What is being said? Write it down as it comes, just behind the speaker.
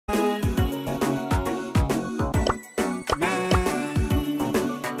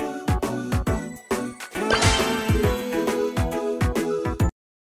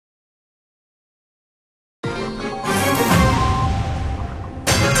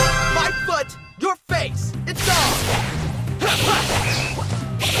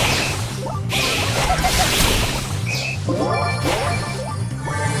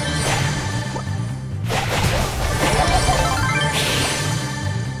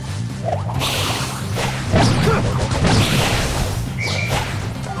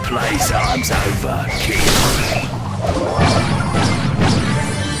Time's over, kid.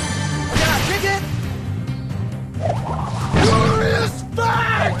 Yeah, kick it! Glorious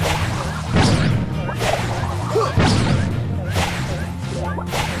Fang!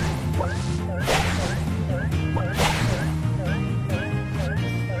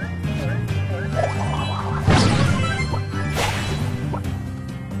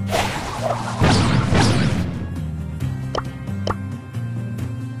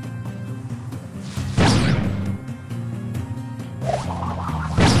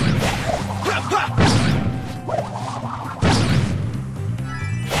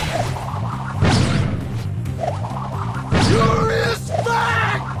 Glorious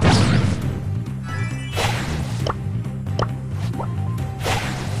Fang!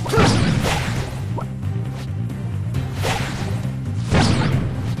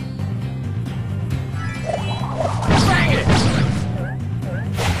 Bang it!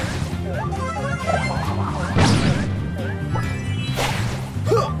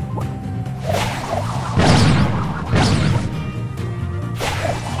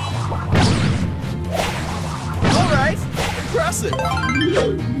 All right, impressive. You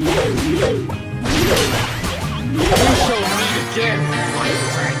shall meet again, my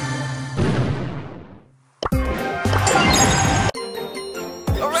friend.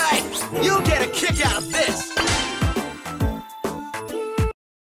 All right, you'll get a kick out of this.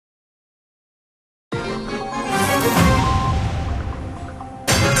 All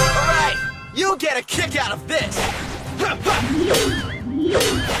right, you'll get a kick out of this.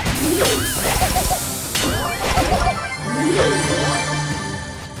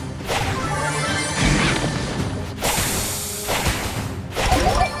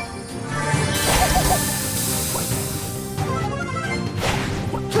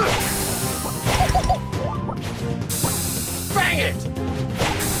 Bang it!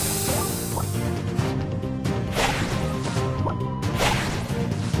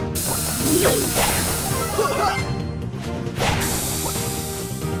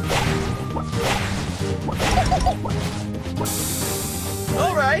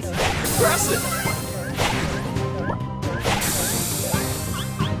 All right, impressive.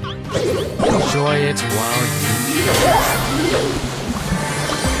 Enjoy it while you can.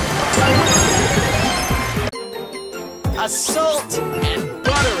 Assault and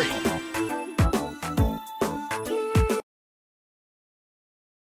buttery.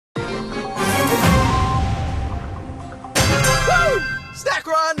 Woo! Snack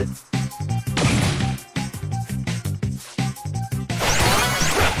run.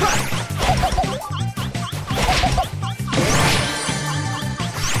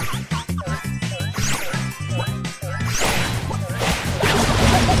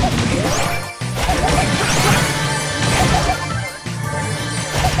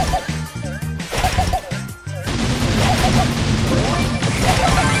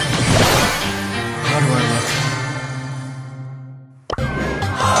 How do I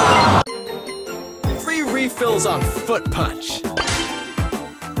look? Free refills on Foot Punch.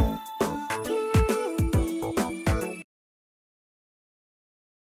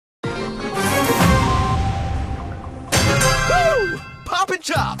 Woo! Pop and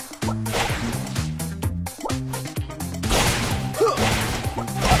chop.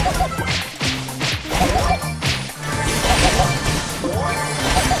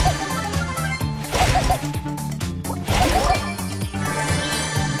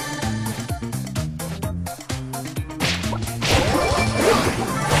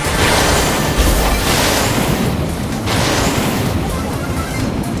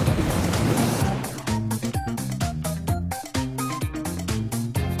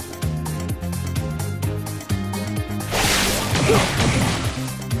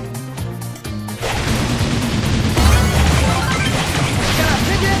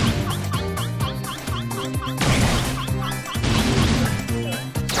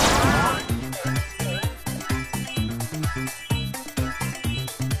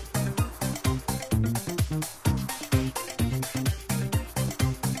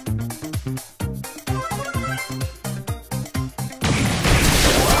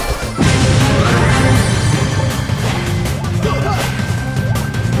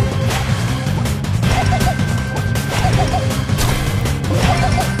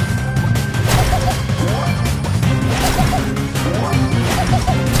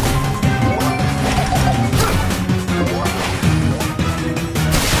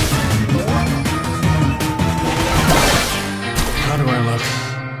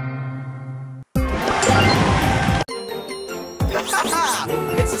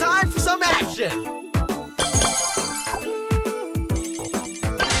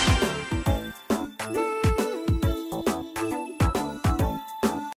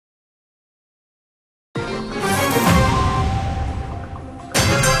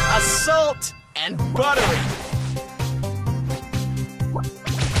 Salt and buttery.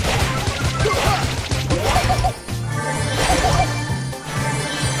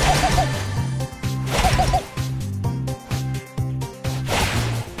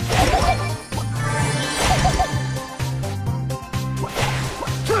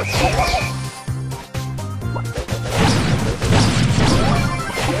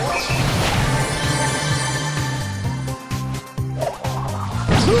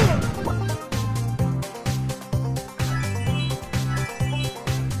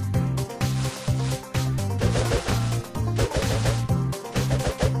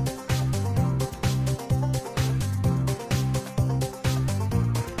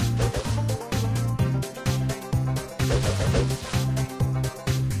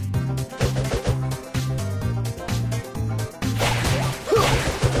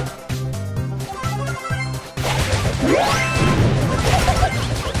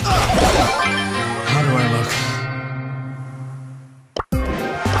 How do I look?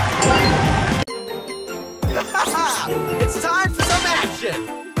 It's time for some action!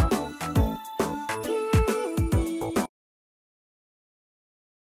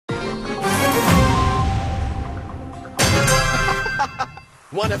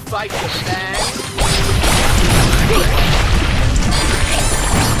 Wanna fight the Fang?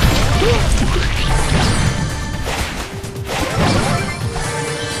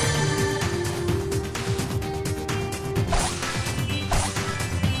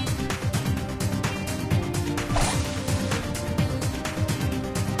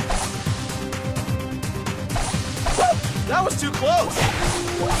 That was too close!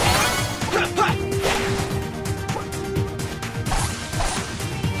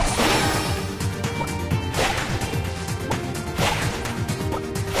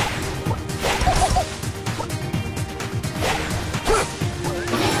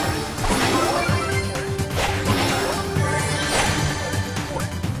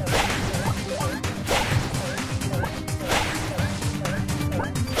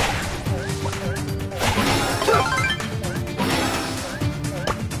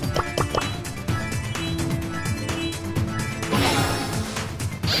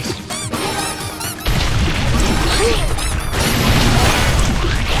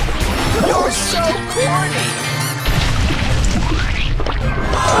 You're so corny!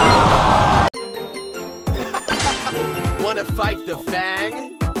 Wanna fight the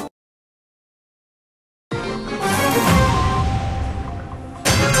Fang?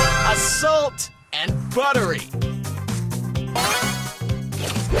 Salt and buttery!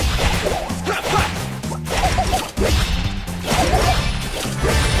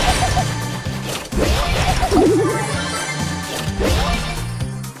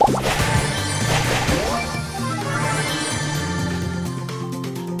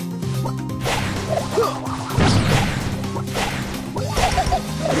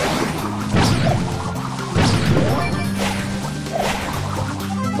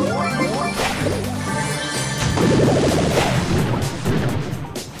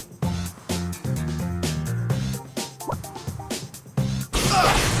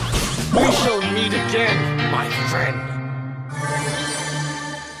 We shall meet again, my friend.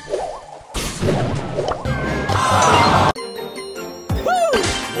 Woo!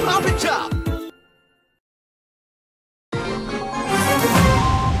 Pop and chop!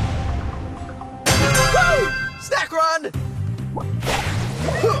 Woo! Snack run!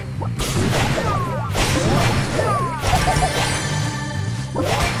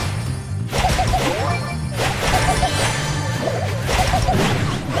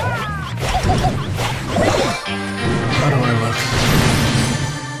 How do I look?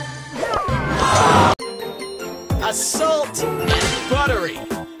 Salt and buttery.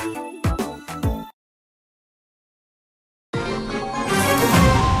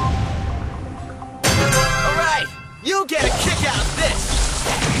 All right, you get a kick out of this.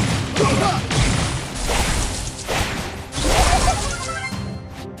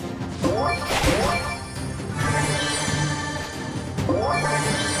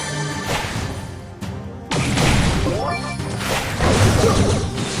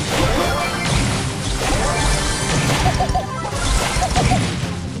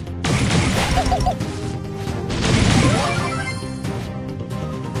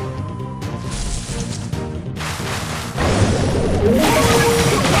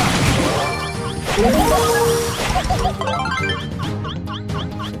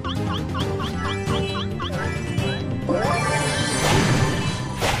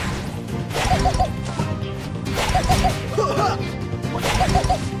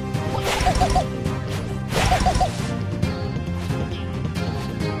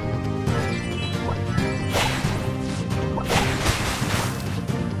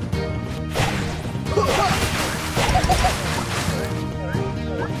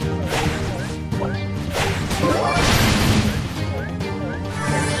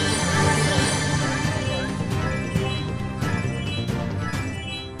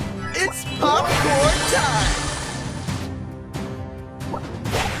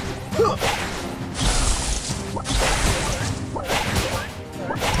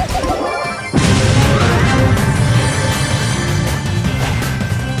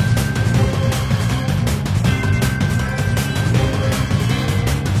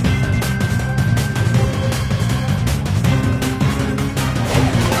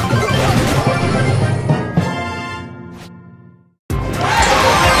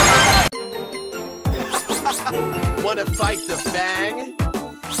 Wanna fight the Fang?